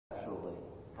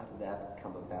that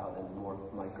come about, and more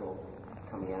Michael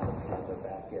coming out of the Panther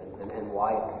back in, and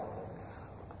why a Panther?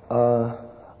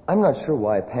 I'm not sure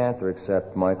why a Panther,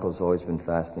 except Michael's always been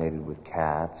fascinated with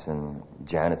cats, and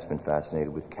Janet's been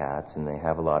fascinated with cats, and they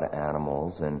have a lot of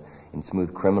animals. And in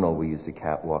Smooth Criminal, we used a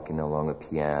cat walking along a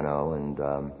piano, and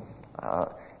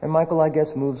Michael, I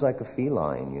guess, moves like a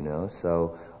feline, you know.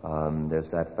 So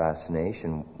there's that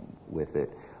fascination with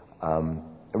it.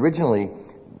 Originally,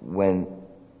 when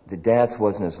the dance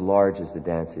wasn't as large as the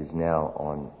dance is now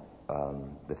on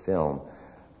the film,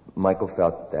 Michael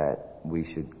felt that we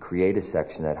should create a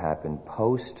section that happened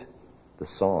post the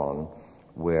song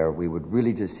where we would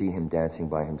really just see him dancing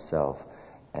by himself.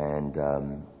 And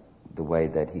the way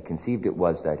that he conceived it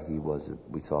was that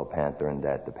we saw a panther, and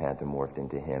that the panther morphed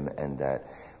into him, and that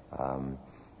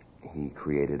he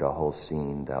created a whole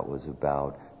scene that was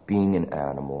about being an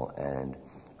animal and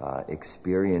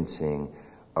experiencing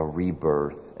a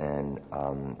rebirth. And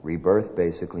rebirth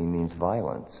basically means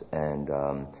violence. And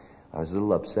I was a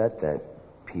little upset that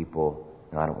people...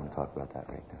 No, I don't want to talk about that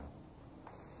right now.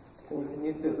 Can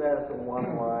you do that as a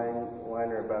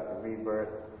one-liner about the rebirth?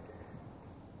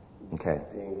 Okay.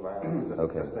 Being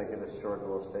violence. Just make it a short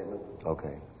little statement.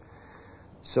 Okay.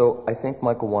 So I think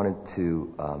Michael wanted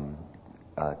to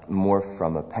morph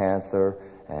from a panther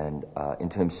and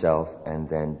into himself, and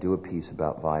then do a piece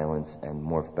about violence and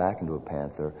morph back into a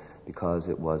panther, because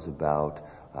it was about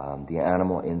the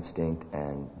animal instinct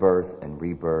and birth and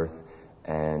rebirth.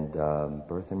 And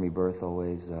birth and rebirth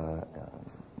always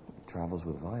travels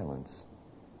with violence.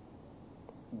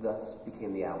 Thus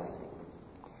became the alley sequence.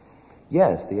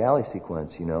 Yes, the alley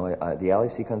sequence. You know, the alley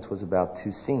sequence was about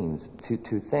two scenes, two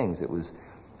things. It was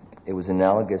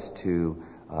analogous to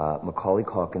Macaulay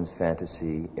Culkin's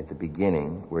fantasy at the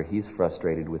beginning, where he's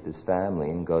frustrated with his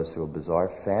family and goes through a bizarre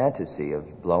fantasy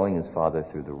of blowing his father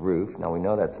through the roof. Now we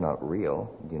know that's not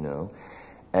real, you know.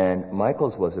 And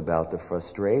Michael's was about the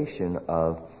frustration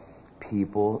of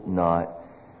people being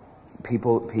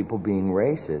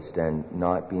racist and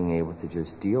not being able to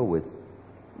just deal with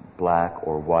black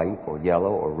or white or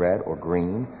yellow or red or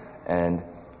green, and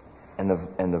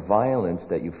the violence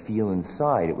that you feel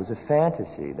inside. It was a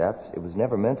fantasy. It was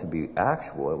never meant to be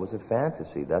actual. It was a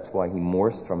fantasy. That's why he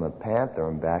morphs from a panther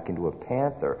and back into a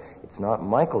panther. It's not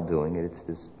Michael doing it. It's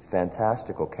this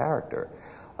fantastical character.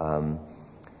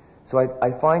 So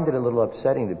I find it a little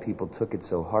upsetting that people took it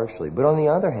so harshly. But on the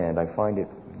other hand, I find it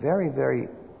very, very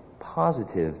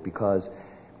positive, because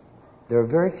there are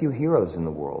very few heroes in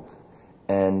the world.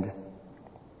 And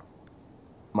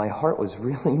my heart was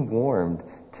really warmed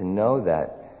to know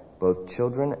that both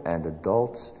children and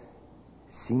adults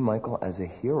see Michael as a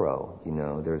hero. You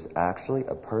know, there's actually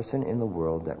a person in the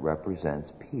world that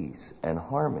represents peace and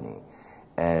harmony.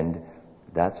 And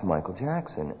that's Michael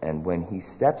Jackson. And when he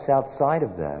steps outside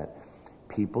of that,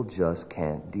 people just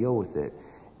can't deal with it.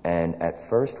 And at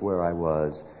first, where I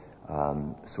was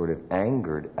sort of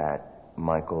angered at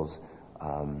Michael's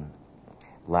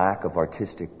lack of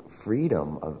artistic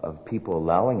freedom, of people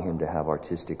allowing him to have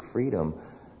artistic freedom,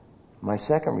 my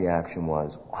second reaction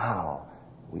was, wow,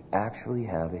 we actually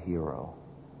have a hero,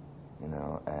 you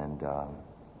know, and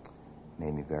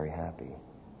made me very happy.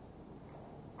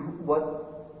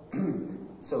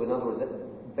 So in other words,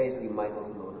 basically Michael's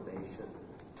motivation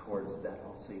towards that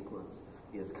whole sequence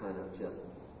is kind of just,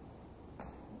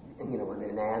 you know,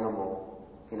 an animal,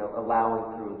 you know, allowing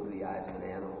through the eyes of an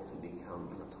animal to become,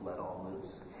 you know, to let all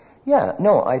loose. Yeah,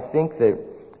 no, I think that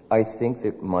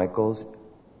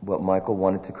what Michael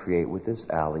wanted to create with this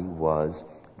alley was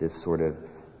this sort of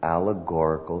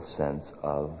allegorical sense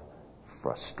of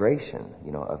frustration,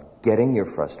 you know, of getting your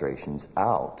frustrations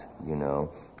out, you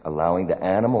know, allowing the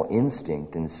animal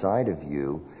instinct inside of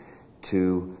you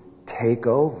to take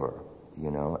over, you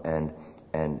know, and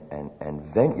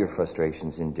vent your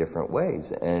frustrations in different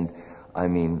ways. And I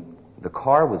mean, the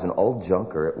car was an old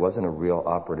junker. It wasn't a real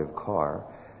operative car.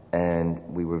 And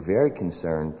we were very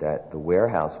concerned that the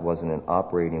warehouse wasn't an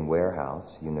operating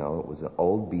warehouse, you know. It was an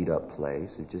old beat-up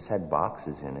place. It just had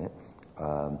boxes in it.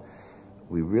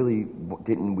 We really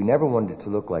we never wanted it to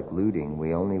look like looting.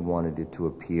 We only wanted it to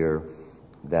appear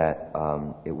that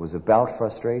it was about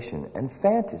frustration and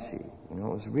fantasy. You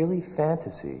know, it was really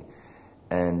fantasy.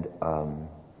 And,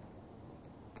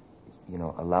 you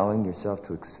know, allowing yourself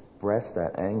to express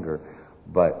that anger,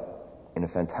 but in a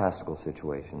fantastical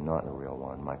situation, not in a real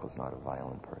one. Michael's not a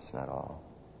violent person at all.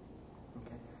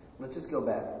 Okay. Let's just go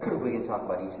back. We can talk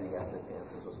about each of the ethnic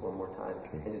dances just one more time.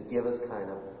 Okay. And just give us kind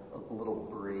of a little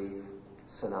brief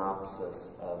synopsis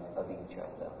of each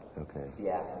of them. Okay. The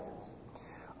Africans.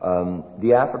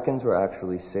 The Africans were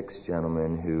actually 6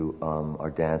 gentlemen who are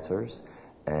dancers,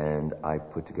 and I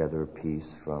put together a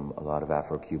piece from a lot of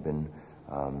Afro-Cuban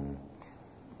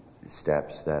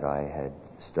steps that I had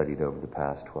studied over the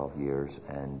past 12 years.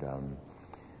 And,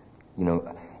 you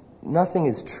know, nothing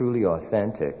is truly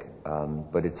authentic,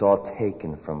 but it's all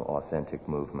taken from authentic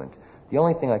movement. The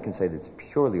only thing I can say that's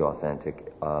purely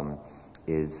authentic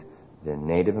is the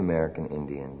Native American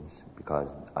Indians,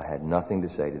 because I had nothing to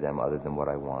say to them other than what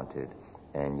I wanted,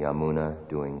 and Yamuna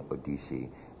doing Odissi,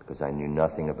 because I knew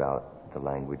nothing about the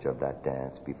language of that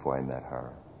dance before I met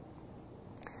her.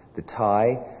 The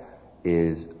Thai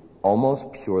is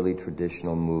almost purely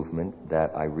traditional movement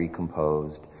that I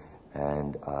recomposed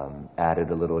and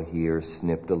added a little here,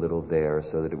 snipped a little there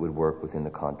so that it would work within the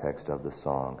context of the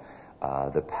song.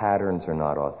 The patterns are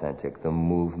not authentic. The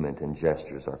movement and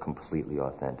gestures are completely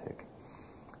authentic.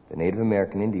 The Native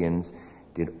American Indians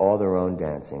did all their own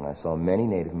dancing. I saw many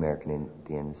Native American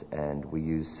Indians, and we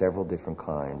used several different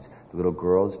kinds. The little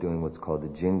girls doing what's called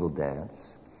the jingle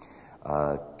dance.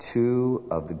 Two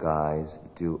of the guys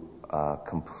do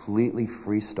completely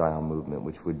freestyle movement,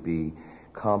 which would be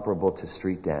comparable to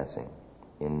street dancing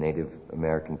in Native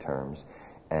American terms.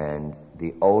 And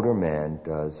the older man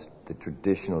does the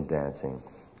traditional dancing.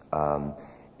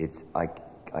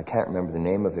 I can't remember the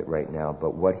name of it right now,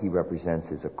 but what he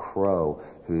represents is a crow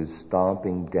who's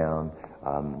stomping down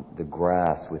the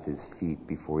grass with his feet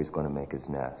before he's going to make his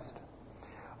nest.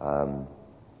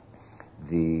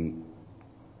 The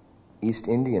East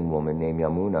Indian woman named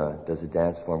Yamuna does a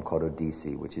dance form called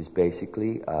Odissi, which is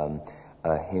basically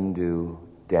a Hindu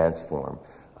dance form.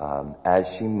 As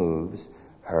she moves,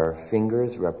 her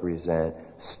fingers represent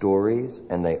stories,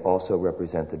 and they also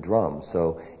represent the drum.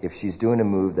 So if she's doing a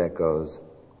move that goes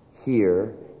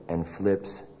here and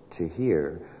flips to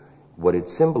here, what it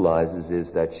symbolizes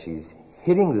is that she's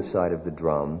hitting the side of the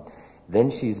drum,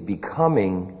 then she's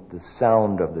becoming the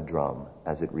sound of the drum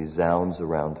as it resounds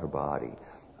around her body.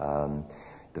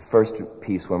 The first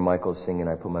piece where Michael's singing,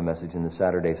 I put my message in the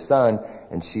Saturday Sun,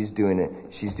 and she's doing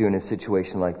a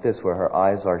situation like this where her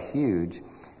eyes are huge.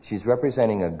 She's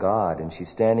representing a god, and she's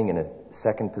standing in a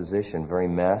second position, very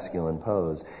masculine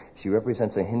pose. She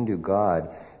represents a Hindu god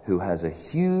who has a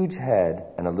huge head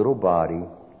and a little body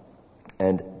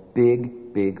and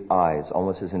big, big eyes.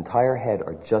 Almost his entire head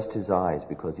are just his eyes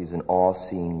because he's an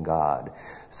all-seeing god.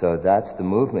 So that's the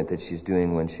movement that she's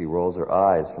doing when she rolls her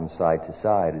eyes from side to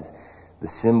side, is the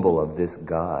symbol of this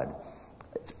god.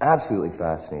 It's absolutely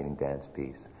fascinating dance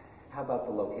piece. How about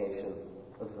the location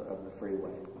of the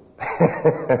freeway?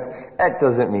 That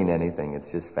doesn't mean anything.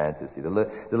 It's just fantasy. The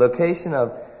location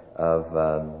of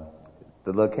the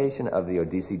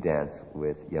Odissi dance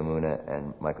with Yamuna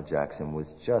and Michael Jackson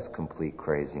was just complete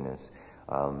craziness.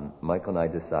 Michael and I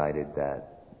decided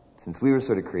that since we were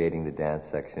sort of creating the dance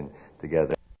section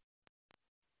together,